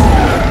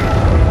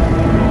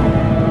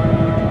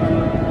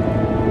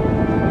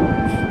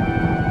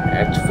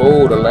 Act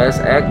 4, the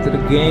last act of the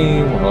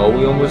game. Oh,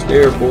 we almost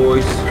there,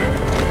 boys.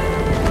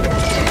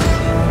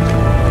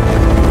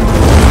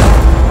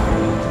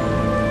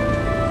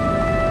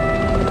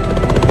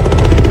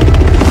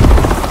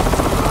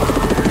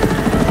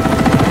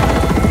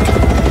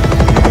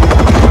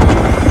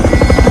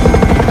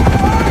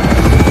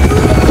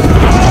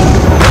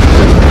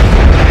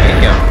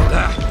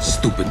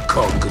 Stupid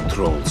cog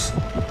controls.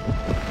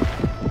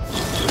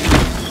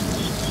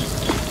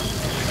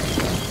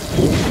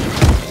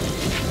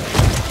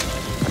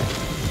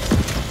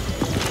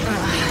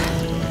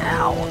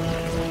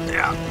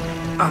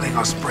 I think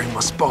I sprained my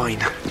spine.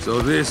 So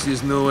this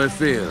is New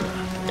Ephyra.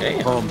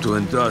 Damn. Home to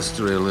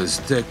industrialists,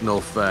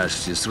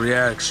 techno-fascists,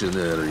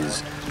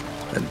 reactionaries,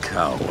 and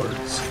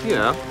cowards.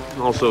 Yeah,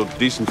 also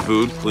decent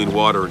food, clean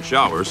water, and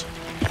showers.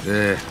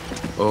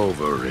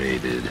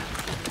 Overrated.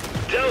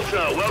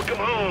 Delta, welcome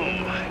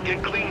home.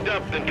 Get cleaned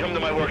up, then come to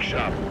my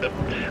workshop.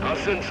 I'll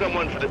send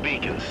someone for the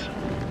beacons.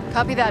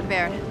 Copy that,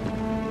 Baird.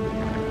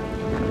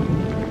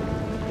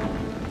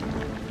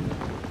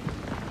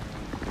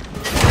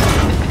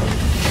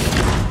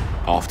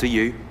 After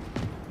you.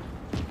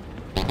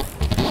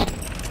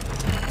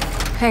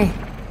 Hey.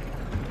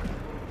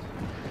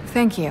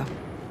 Thank you,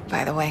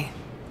 by the way.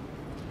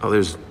 Oh,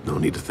 there's no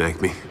need to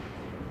thank me.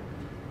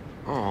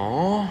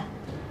 Aww.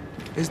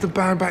 Is the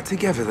band back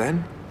together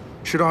then?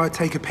 Should I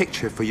take a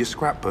picture for your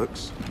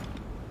scrapbooks?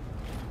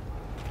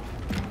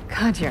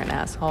 God, you're an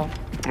asshole.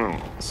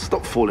 Oh,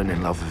 stop falling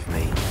in love with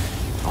me.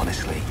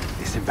 Honestly,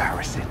 it's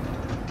embarrassing.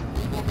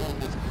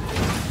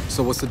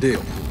 So what's the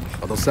deal?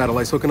 Are those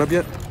satellites hooking up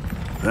yet?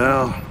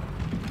 Well,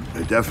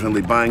 they're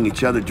definitely buying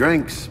each other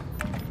drinks.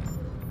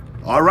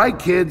 All right,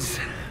 kids.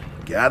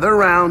 Gather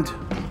around.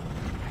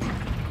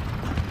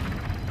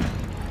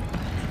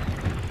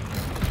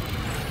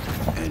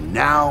 And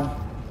now,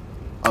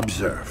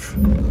 observe.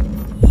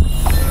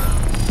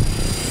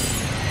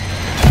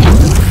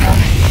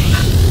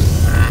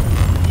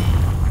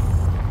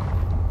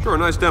 Sure,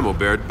 nice demo,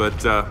 Baird, but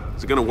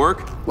is it gonna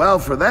work? Well,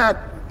 for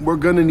that, we're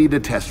gonna need a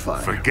test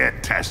fire.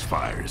 Forget test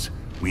fires.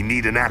 We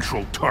need an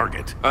actual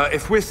target.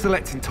 If we're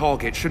selecting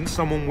targets, shouldn't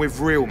someone with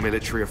real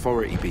military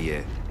authority be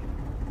here?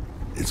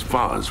 It's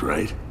Foz,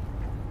 right?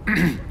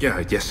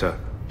 Yeah, yes, sir.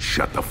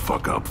 Shut the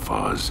fuck up,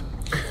 Foz.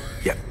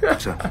 Yeah,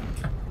 sir.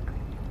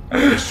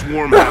 The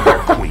Swarm have their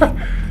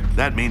queen.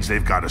 That means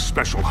they've got a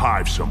special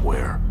hive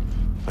somewhere.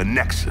 A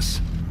nexus.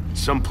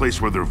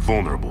 Someplace where they're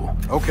vulnerable.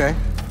 Okay,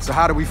 so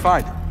how do we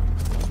find it?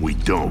 We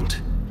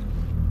don't.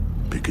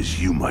 Because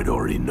you might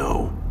already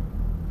know.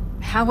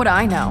 How would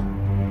I know?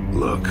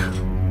 Look,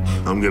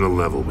 I'm gonna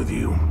level with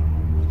you.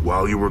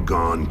 While you were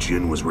gone,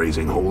 Jin was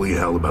raising holy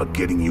hell about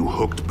getting you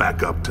hooked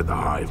back up to the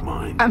hive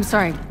mind. I'm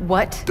sorry,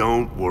 what?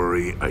 Don't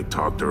worry, I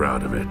talked her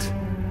out of it.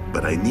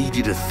 But I need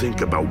you to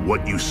think about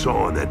what you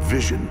saw in that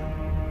vision.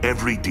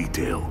 Every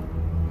detail.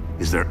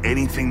 Is there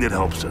anything that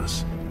helps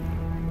us?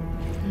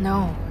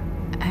 No.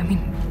 I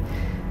mean,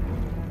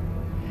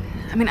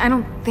 I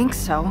don't think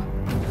so.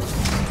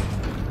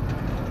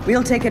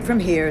 We'll take it from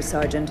here,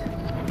 Sergeant.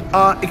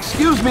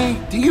 Excuse me,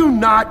 do you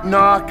not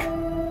knock?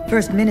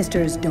 First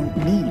Ministers don't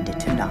need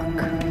to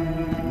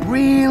knock.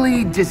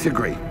 Really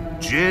disagree.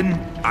 Jin,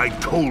 I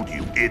told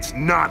you, it's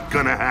not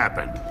gonna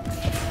happen.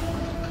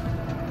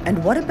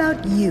 And what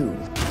about you?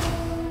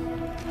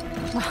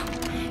 Well,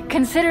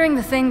 considering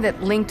the thing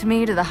that linked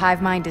me to the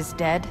hive mind is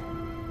dead,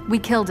 we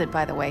killed it,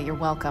 by the way, you're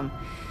welcome.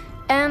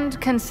 And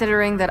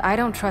considering that I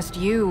don't trust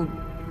you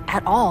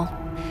at all,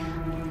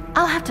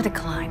 I'll have to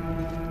decline.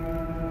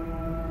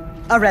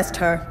 Arrest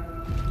her.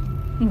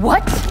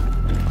 What?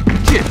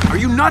 Kid, are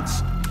you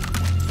nuts?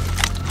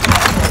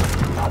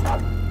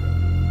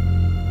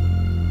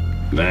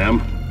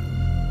 Ma'am?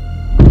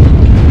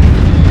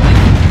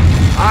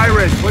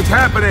 Iris, what's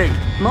happening?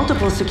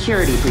 Multiple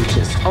security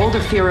breaches. Old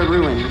Ophira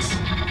ruins.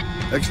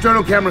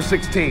 External camera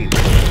 16.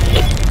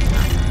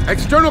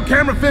 External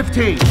camera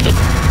 15.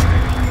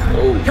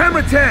 Oh.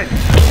 Camera 10.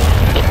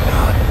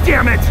 Oh,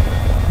 damn it!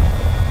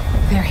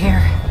 They're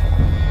here.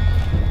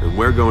 And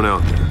we're going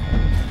out there.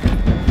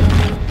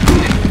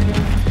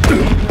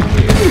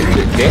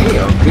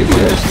 Damn,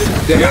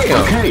 goodness.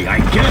 Damn. Okay, I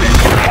get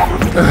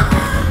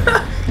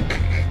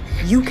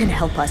it. You can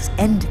help us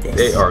end this.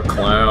 They are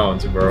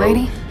clowns, bro.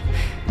 Lady,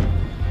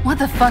 what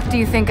the fuck do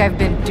you think I've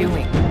been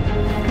doing?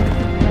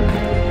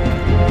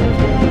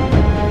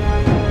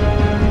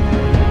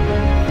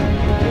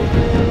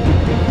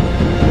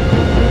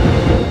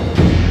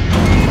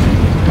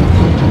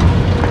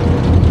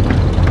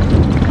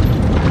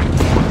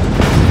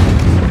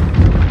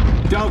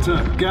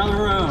 Delta, gather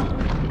around.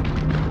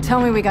 Tell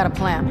me we got a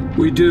plan.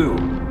 We do.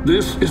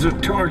 This is a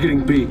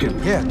targeting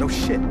beacon. Yeah, no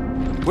shit.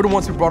 We're the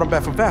ones who brought him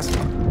back from Vasco.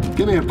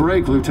 Give me a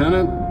break,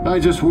 Lieutenant. I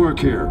just work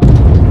here.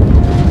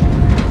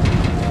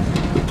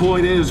 The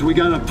point is, we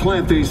gotta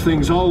plant these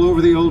things all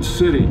over the old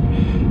city.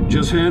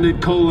 Just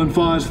handed Cole and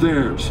Foz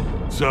theirs.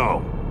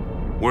 So,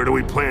 where do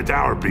we plant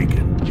our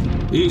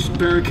beacon? East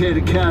Barricade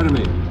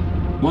Academy.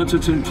 Once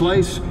it's in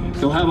place,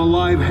 you'll have a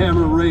live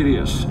hammer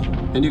radius,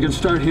 and you can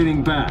start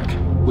hitting back.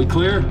 We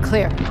clear?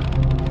 Clear.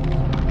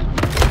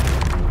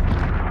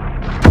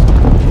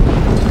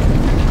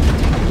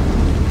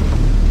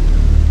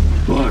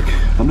 Look,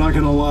 I'm not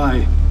gonna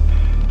lie.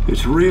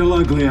 It's real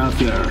ugly out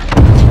there.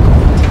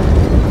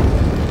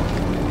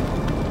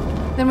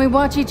 Then we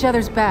watch each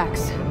other's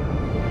backs.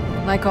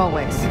 Like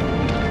always.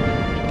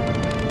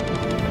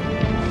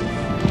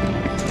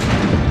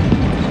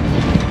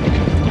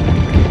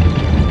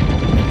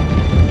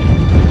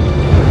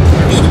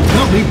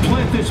 Help me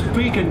plant this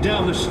beacon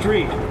down the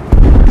street.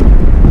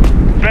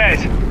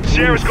 Vez,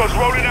 Sheriff's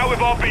rolling out with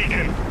our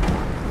beacon.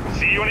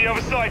 See you on the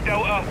other side,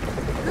 Delta.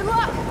 Good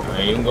luck. I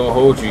ain't even gonna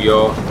hold you,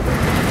 y'all.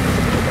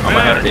 I'm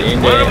gonna have to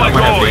end that. I'm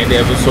gonna have to end the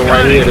episode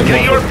right here.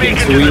 Get your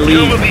beacon to the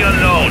Tomb of the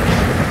Unknown.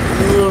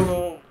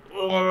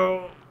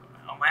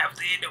 I'm gonna have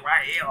to end it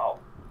right here.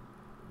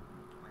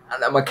 I'm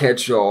gonna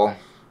catch y'all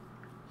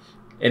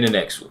in the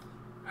next one.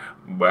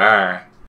 Bye.